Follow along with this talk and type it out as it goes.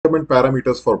recommend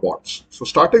parameters for bonds. So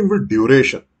starting with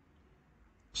duration.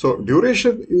 So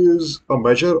duration is a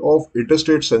measure of interest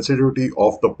rate sensitivity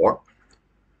of the bond.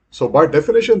 So by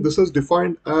definition, this is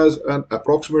defined as an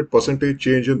approximate percentage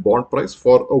change in bond price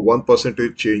for a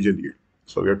 1% change in yield.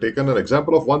 So we have taken an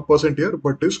example of 1% here,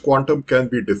 but this quantum can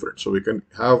be different. So we can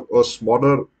have a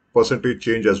smaller percentage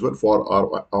change as well for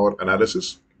our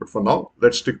analysis. But for now,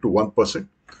 let's stick to 1%.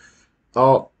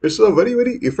 Now, it's a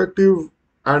very effective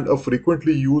and a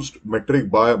frequently used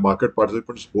metric by market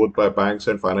participants, both by banks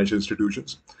and financial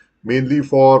institutions, mainly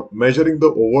for measuring the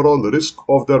overall risk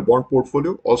of their bond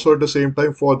portfolio, also at the same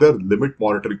time for their limit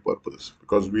monitoring purposes.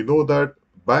 Because we know that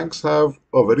banks have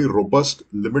a very robust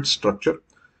limit structure,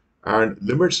 and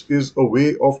limits is a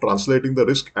way of translating the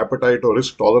risk appetite or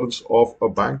risk tolerance of a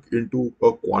bank into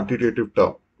a quantitative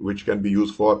term, which can be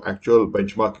used for actual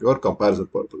benchmarking or comparison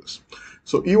purposes.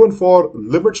 So even for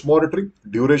limits monitoring,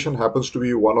 duration happens to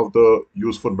be one of the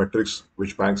useful metrics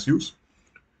which banks use.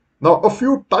 Now, a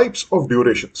few types of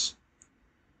durations.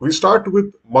 We start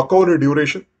with Macaulay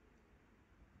duration.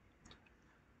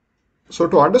 So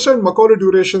to understand Macaulay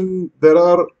duration, there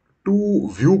are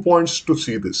two viewpoints to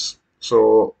see this.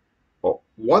 So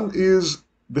one is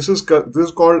this is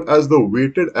called as the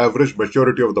weighted average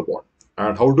maturity of the bond.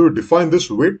 And how do you define this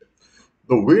weight?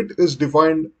 The weight is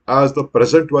defined as the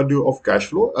present value of cash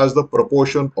flow as the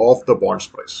proportion of the bond's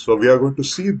price. So we are going to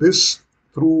see this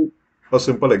through a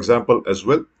simple example as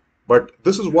well. But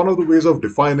this is one of the ways of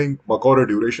defining Macaulay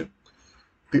duration.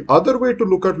 The other way to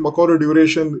look at Macaulay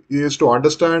duration is to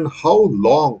understand how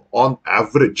long on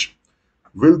average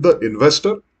will the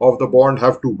investor of the bond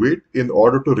have to wait in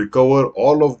order to recover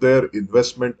all of their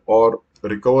investment or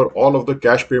recover all of the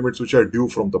cash payments which are due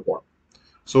from the bond.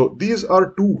 So these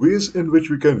are two ways in which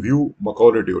we can view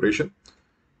Macaulay duration.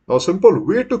 Now, a simple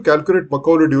way to calculate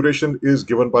Macaulay duration is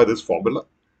given by this formula.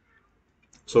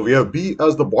 So we have B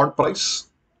as the bond price.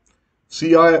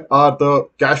 CI are the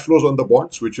cash flows on the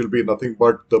bonds, which will be nothing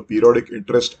but the periodic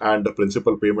interest and the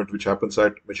principal payment which happens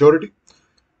at maturity.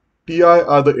 TI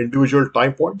are the individual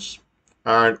time points,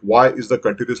 and Y is the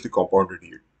continuously compounded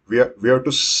yield. We have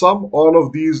to sum all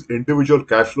of these individual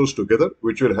cash flows together,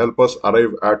 which will help us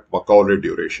arrive at Macaulay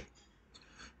duration.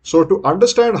 So to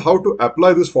understand how to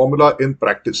apply this formula in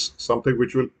practice, something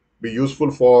which will be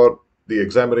useful for the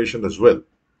examination as well,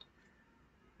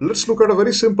 let's look at a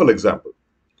very simple example.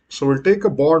 So we'll take a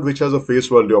bond which has a face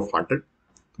value of 100,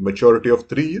 maturity of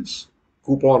 3 years,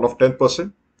 coupon of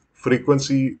 10%,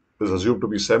 frequency is assumed to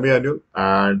be semi-annual,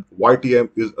 and YTM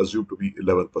is assumed to be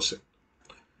 11%.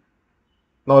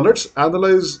 Now let's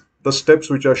analyze the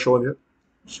steps which are shown here.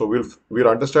 So we'll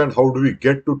understand how do we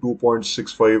get to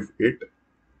 2.658.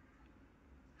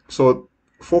 So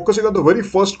focusing on the very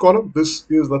first column, this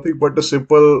is nothing but the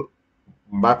simple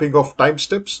mapping of time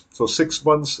steps. So 6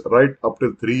 months right up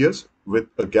till 3 years with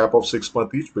a gap of 6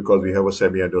 months each because we have a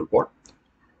semi-annual bond.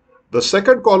 The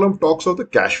second column talks of the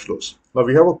cash flows. Now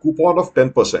we have a coupon of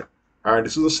 10% and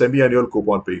this is a semi-annual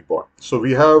coupon paying bond. So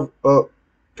we have a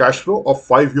cash flow of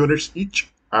 5 units each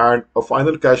and a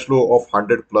final cash flow of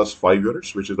 100 plus 5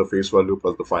 units, which is the face value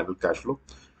plus the final cash flow.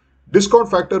 Discount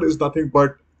factor is nothing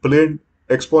but plain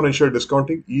exponential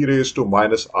discounting, e raised to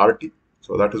minus RT.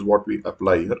 So that is what we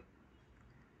apply here.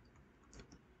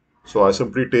 So I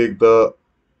simply take the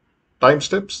time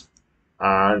steps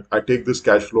and I take this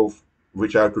cash flow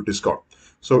which I have to discount.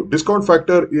 So discount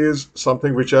factor is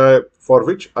something for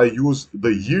which I use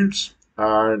the yields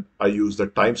and I use the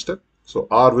time step. So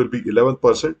R will be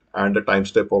 11% and a time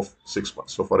step of 6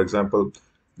 months. So for example,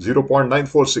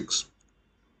 0.946.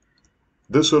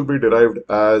 This will be derived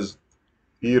as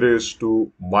e raised to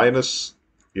minus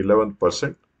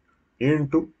 11%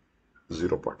 into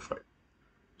 0.5.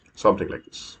 Something like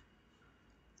this.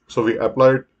 So we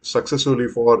applied successively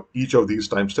for each of these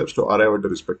time steps to arrive at the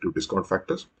respective discount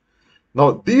factors.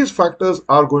 Now, these factors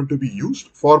are going to be used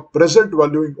for present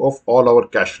valuing of all our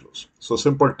cash flows. So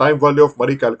simple time value of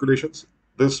money calculations.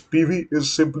 This PV is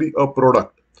simply a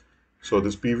product. So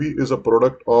this PV is a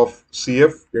product of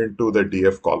CF into the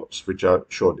DF columns, which are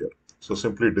shown here. So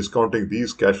simply discounting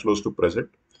these cash flows to present.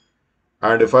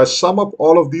 And if I sum up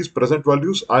all of these present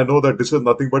values, I know that this is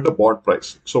nothing but a bond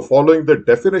price. So following the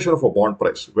definition of a bond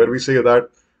price, where we say that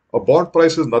a bond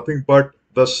price is nothing but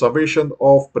the summation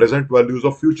of present values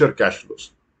of future cash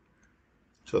flows.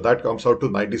 So that comes out to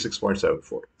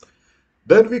 96.74.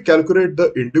 Then we calculate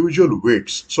the individual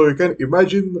weights. So you can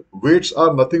imagine weights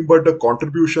are nothing but the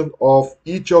contribution of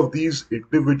each of these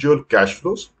individual cash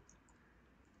flows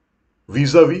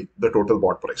vis-a-vis the total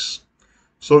bond price.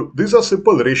 So these are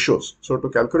simple ratios. So to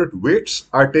calculate weights,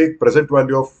 I take present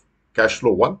value of cash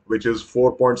flow 1, which is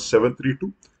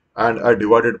 4.732, and I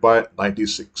divide it by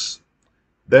 96.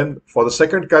 Then for the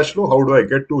second cash flow, how do I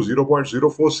get to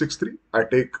 0.0463? I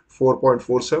take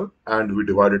 4.47 and we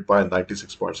divide it by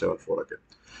 96.74 again.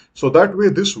 So that way,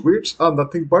 these weights are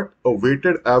nothing but a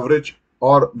weighted average,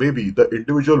 or maybe the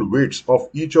individual weights of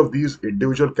each of these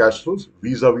individual cash flows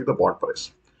vis-a-vis the bond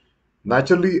price.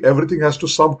 Naturally, everything has to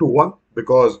sum to 1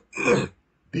 because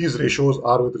these ratios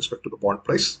are with respect to the bond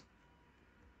price.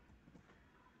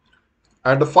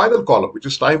 And the final column, which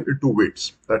is time into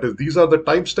weights, that is, these are the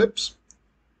time steps.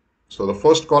 So the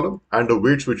first column and the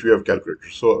weights which we have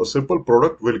calculated. So a simple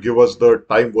product will give us the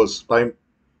time was time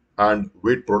and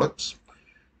weight products.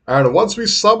 And once we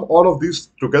sum all of these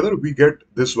together, we get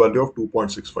this value of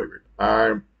 2.658.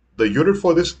 And the unit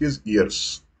for this is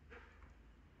years.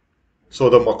 So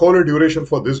the Macaulay duration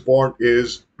for this bond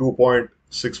is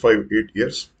 2.658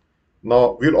 years.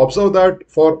 Now we'll observe that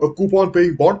for a coupon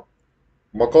paying bond,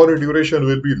 Macaulay duration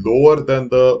will be lower than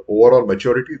the overall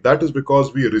maturity. That is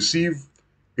because we receive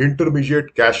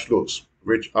intermediate cash flows,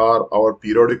 which are our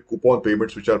periodic coupon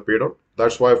payments which are paid out.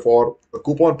 That's why for a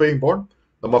coupon paying bond,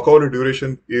 the Macaulay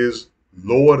duration is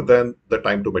lower than the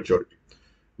time to maturity.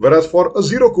 Whereas for a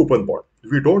zero coupon bond,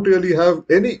 we don't really have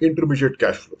any intermediate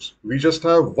cash flows. We just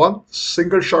have one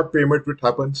single shot payment which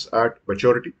happens at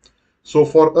maturity. So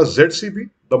for a ZCB,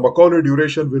 the Macaulay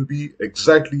duration will be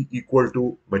exactly equal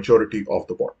to maturity of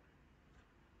the bond.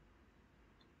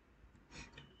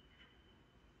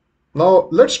 Now,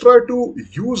 let's try to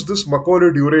use this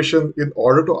Macaulay duration in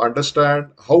order to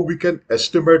understand how we can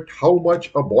estimate how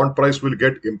much a bond price will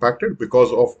get impacted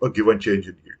because of a given change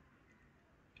in yield.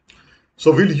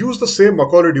 So we'll use the same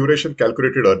Macaulay duration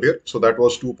calculated earlier. So that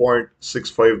was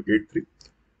 2.6583.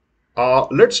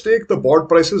 Let's take the bond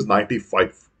price is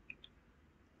 95.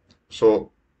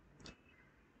 So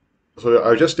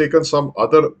I've just taken some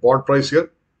other bond price here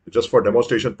just for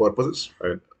demonstration purposes.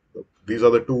 And these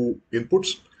are the two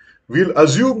inputs. We'll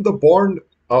assume the bond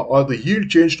or the yield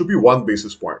change to be 1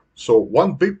 basis point. So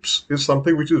 1 bips is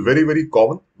something which is very, very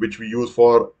common, which we use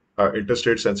for interest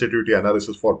rate sensitivity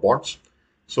analysis for bonds.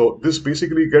 So this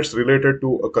basically gets related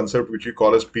to a concept which we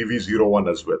call as PV01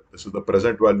 as well. This is the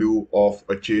present value of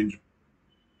a change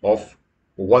of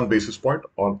 1 basis point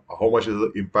on how much is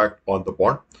the impact on the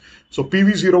bond. So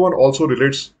PV01 also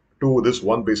relates to this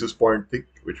 1 basis point thing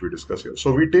which we discuss here.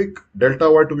 So we take delta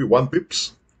y to be 1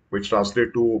 pips, which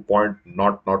translate to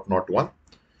 0.0001.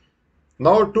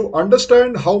 Now to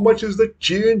understand how much is the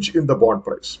change in the bond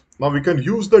price, now we can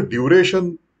use the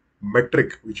duration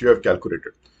metric which we have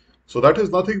calculated. So that is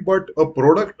nothing but a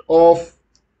product of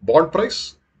bond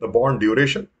price, the bond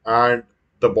duration, and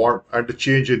the bond and the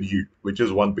change in yield, which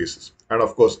is 1 basis. And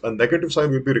of course, a negative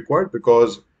sign will be required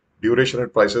because duration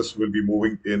and prices will be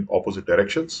moving in opposite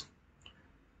directions.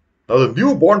 Now the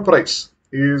new bond price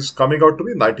is coming out to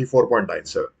be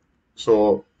 94.97.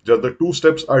 So just the two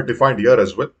steps are defined here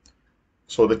as well.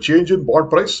 So the change in bond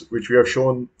price, which we have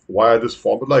shown via this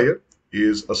formula here,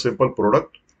 is a simple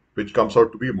product which comes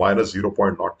out to be minus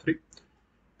 0.03.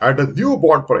 And the new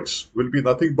bond price will be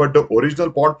nothing but the original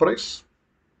bond price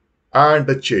and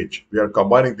the change. We are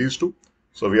combining these two.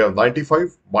 So we have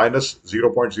 95 minus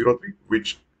 0.03,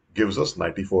 which gives us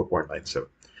 94.97.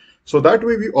 So that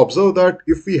way we observe that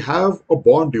if we have a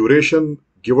bond duration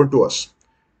given to us,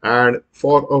 and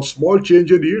for a small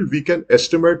change in yield, we can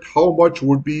estimate how much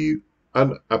would be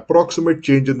an approximate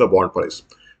change in the bond price.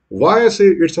 Why I say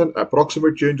it's an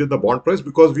approximate change in the bond price?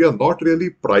 Because we are not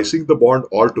really pricing the bond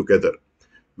altogether.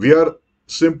 We are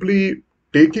simply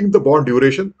taking the bond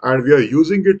duration and we are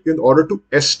using it in order to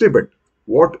estimate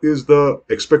what is the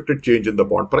expected change in the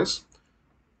bond price.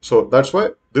 So that's why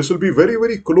this will be very,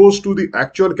 very close to the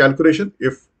actual calculation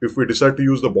if we decide to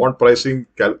use the bond pricing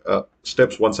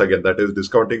steps once again, that is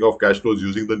discounting of cash flows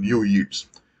using the new yields.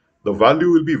 The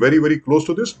value will be very, very close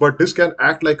to this, but this can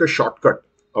act like a shortcut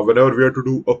whenever we have to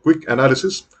do a quick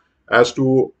analysis as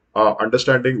to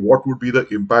understanding what would be the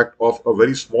impact of a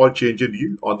very small change in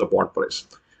yield on the bond price.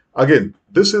 Again,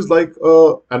 this is like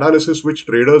analysis which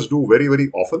traders do very, very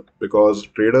often, because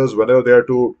traders, whenever they are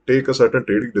to take a certain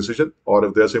trading decision or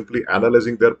if they are simply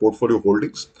analyzing their portfolio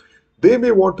holdings, they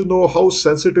may want to know how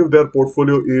sensitive their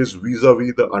portfolio is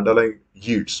vis-a-vis the underlying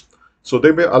yields. So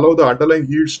they may allow the underlying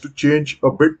yields to change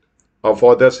a bit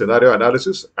for their scenario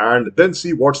analysis and then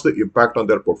see what's the impact on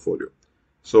their portfolio.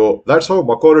 So that's how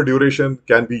Macaulay duration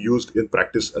can be used in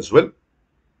practice as well.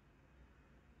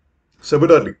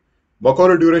 Similarly,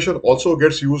 Macaulay duration also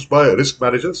gets used by risk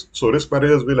managers. So risk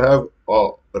managers will have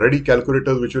ready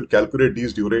calculators which will calculate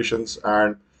these durations,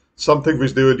 and something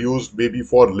which they will use maybe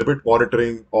for limit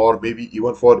monitoring or maybe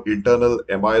even for internal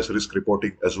MIS risk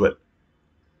reporting as well.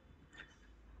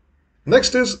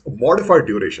 Next is modified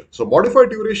duration. So modified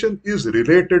duration is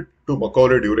related to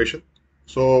Macaulay duration.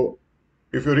 So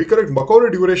if you recollect, Macaulay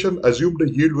duration assumed a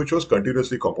yield which was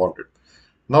continuously compounded.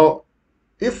 Now,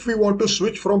 if we want to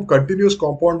switch from continuous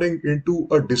compounding into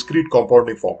a discrete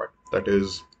compounding format, that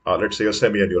is, let's say a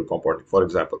semi-annual compounding, for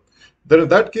example, then in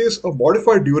that case, a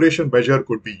modified duration measure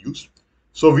could be used.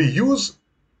 So we use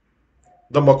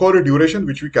the Macaulay duration,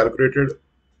 which we calculated,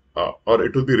 or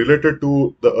it will be related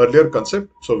to the earlier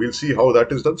concept. So we'll see how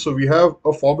that is done. So we have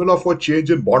a formula for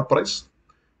change in bond price,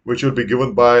 which will be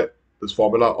given by this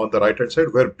formula on the right hand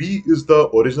side, where B is the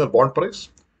original bond price,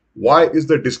 Y is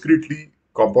the discretely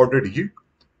compounded yield,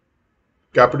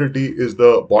 capital T is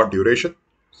the bond duration,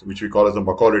 which we call as the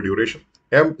Macaulay duration.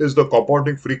 M is the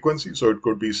compounding frequency, so it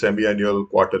could be semi-annual,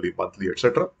 quarterly, monthly,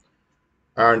 etc.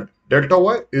 And delta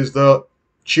Y is the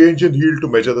change in yield to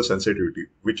measure the sensitivity,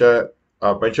 which I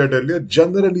mentioned earlier.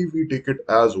 Generally, we take it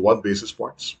as 1 basis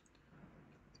points.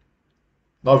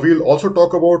 Now, we'll also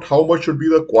talk about how much should be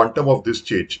the quantum of this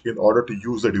change in order to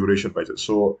use the duration measure.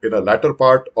 So, in a latter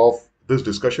part of this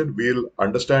discussion, we'll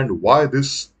understand why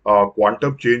this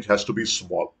quantum change has to be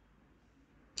small.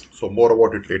 So, more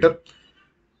about it later.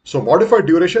 So, modified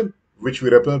duration, which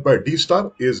we represent by D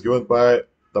star, is given by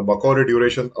the Macaulay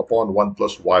duration upon 1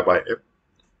 plus Y by M.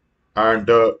 And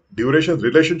duration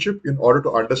relationship, in order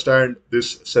to understand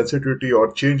this sensitivity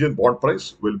or change in bond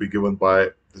price, will be given by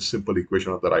this simple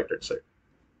equation on the right hand side.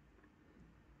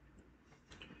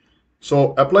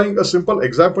 So applying a simple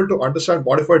example to understand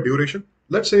modified duration,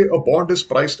 let's say a bond is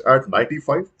priced at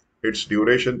 95. Its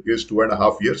duration is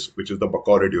 2.5 years, which is the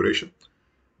Macaulay duration.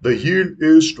 The yield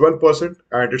is 12%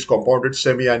 and it's compounded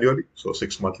semi-annually, so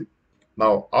 6 monthly.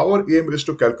 Now our aim is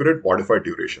to calculate modified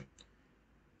duration.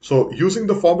 So using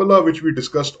the formula which we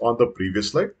discussed on the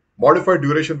previous slide, modified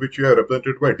duration, which we have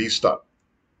represented by D star,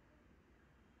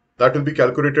 that will be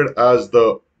calculated as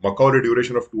the Macaulay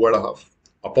duration of 2.5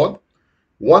 upon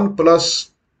 1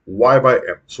 plus Y by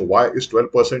M. So Y is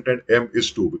 12% and M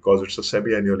is 2 because it's a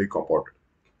semi-annually compounded.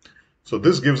 So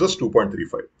this gives us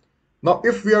 2.35. Now,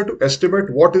 if we are to estimate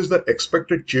what is the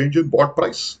expected change in bond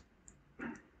price,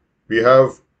 we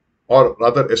have, or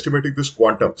rather estimating this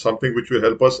quantum, something which will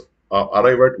help us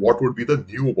arrive at what would be the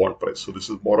new bond price. So this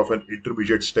is more of an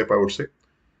intermediate step, I would say.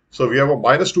 So we have a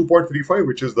minus 2.35,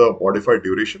 which is the modified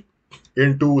duration,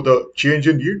 into the change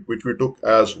in yield, which we took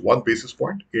as 1 basis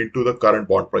point, into the current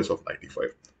bond price of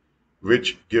 95,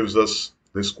 which gives us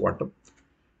this quantum.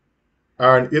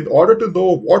 And in order to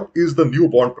know what is the new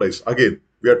bond price, again,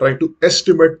 we are trying to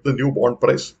estimate the new bond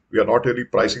price. We are not really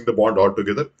pricing the bond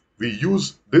altogether. We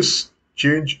use this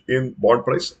change in bond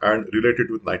price and relate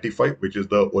it with 95, which is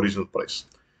the original price.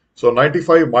 So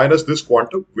 95 minus this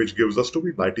quantum, which gives us to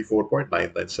be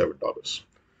 $94.997.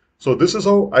 So this is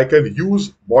how I can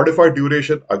use modified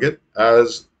duration again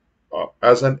as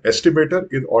an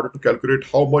estimator in order to calculate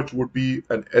how much would be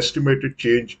an estimated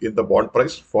change in the bond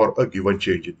price for a given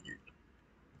change in yield.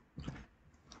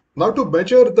 Now, to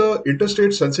measure the interest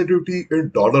rate sensitivity in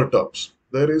dollar terms,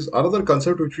 there is another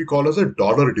concept which we call as a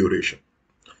dollar duration.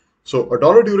 So a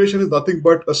dollar duration is nothing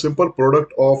but a simple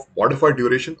product of modified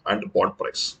duration and bond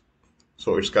price.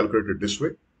 So it's calculated this way,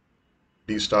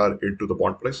 D star into the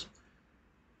bond price.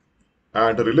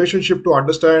 And the relationship to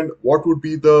understand what would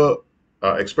be the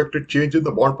expected change in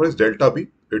the bond price, delta B,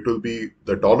 it will be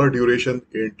the dollar duration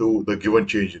into the given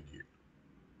change in yield.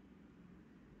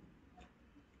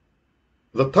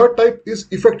 The third type is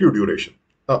effective duration.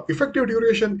 Effective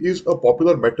duration is a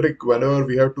popular metric whenever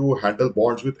we have to handle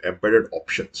bonds with embedded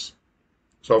options.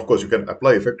 So of course you can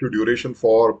apply effective duration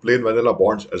for plain vanilla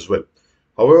bonds as well.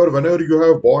 However, whenever you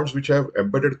have bonds which have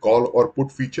embedded call or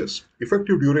put features,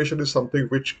 effective duration is something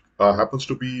which happens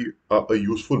to be a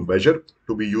useful measure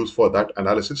to be used for that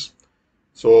analysis.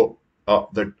 So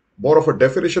that more of a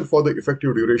definition for the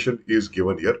effective duration is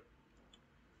given here.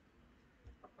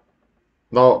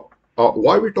 Now,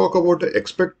 why we talk about the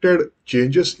expected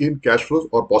changes in cash flows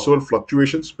or possible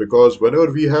fluctuations? Because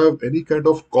whenever we have any kind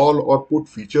of call or put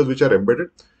features which are embedded,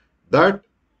 that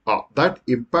that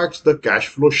impacts the cash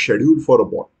flow schedule for a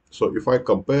bond. So if I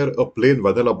compare a plain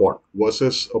vanilla bond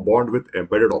versus a bond with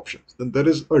embedded options, then there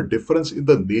is a difference in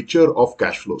the nature of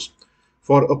cash flows.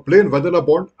 For a plain vanilla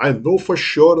bond, I know for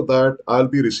sure that I'll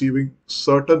be receiving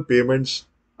certain payments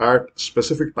at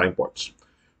specific time points.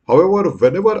 However,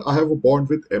 whenever I have a bond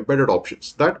with embedded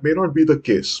options, that may not be the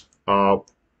case.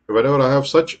 Whenever I have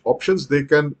such options, they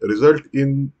can result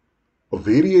in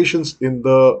variations in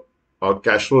the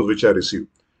cash flows which I receive,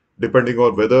 depending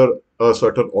on whether a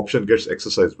certain option gets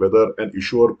exercised, whether an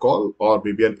issuer call or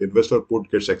maybe an investor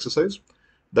put gets exercised.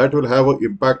 That will have an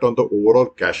impact on the overall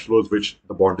cash flows which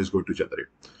the bond is going to generate.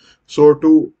 So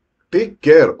to take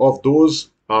care of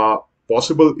those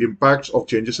possible impacts of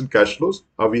changes in cash flows,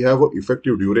 we have an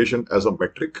effective duration as a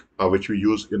metric which we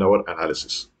use in our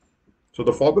analysis. So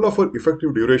the formula for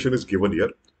effective duration is given here.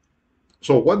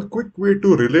 So one quick way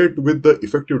to relate with the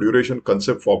effective duration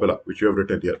concept formula, which we have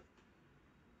written here.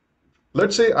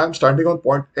 Let's say I'm standing on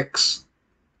point X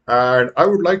and I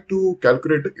would like to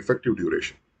calculate the effective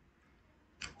duration.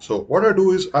 So what I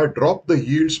do is I drop the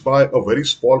yields by a very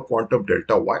small quantum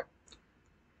delta Y.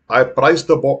 I price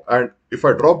the bond, and if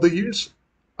I drop the yields,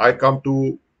 I come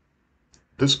to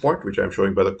this point, which I'm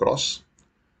showing by the cross.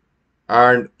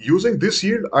 And using this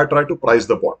yield, I try to price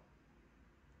the bond,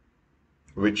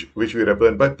 which we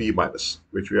represent by P minus,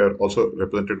 which we are also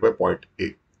represented by point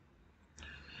A.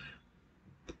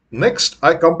 Next,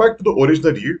 I come back to the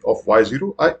original yield of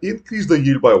Y0. I increase the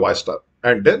yield by Y star.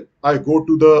 And then I go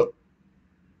to the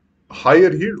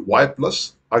higher yield, Y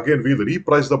plus. Again, we'll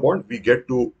reprice the bond. We get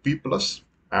to P plus.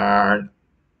 And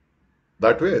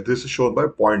that way, this is shown by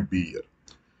point B here.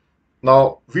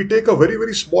 Now, we take a very,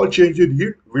 very small change in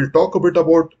yield. We'll talk a bit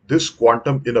about this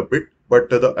quantum in a bit, but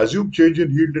the assumed change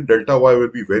in yield in delta Y will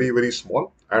be very, very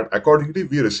small. And accordingly,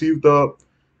 we receive the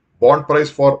bond price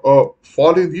for a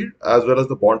fall in yield as well as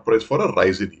the bond price for a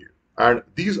rise in yield. And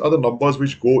these are the numbers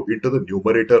which go into the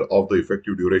numerator of the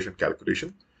effective duration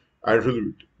calculation. And it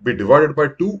will be divided by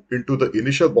 2 into the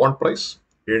initial bond price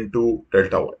into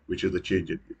delta Y, which is the change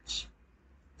in yields.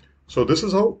 So this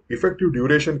is how effective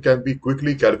duration can be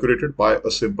quickly calculated by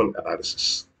a simple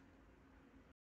analysis.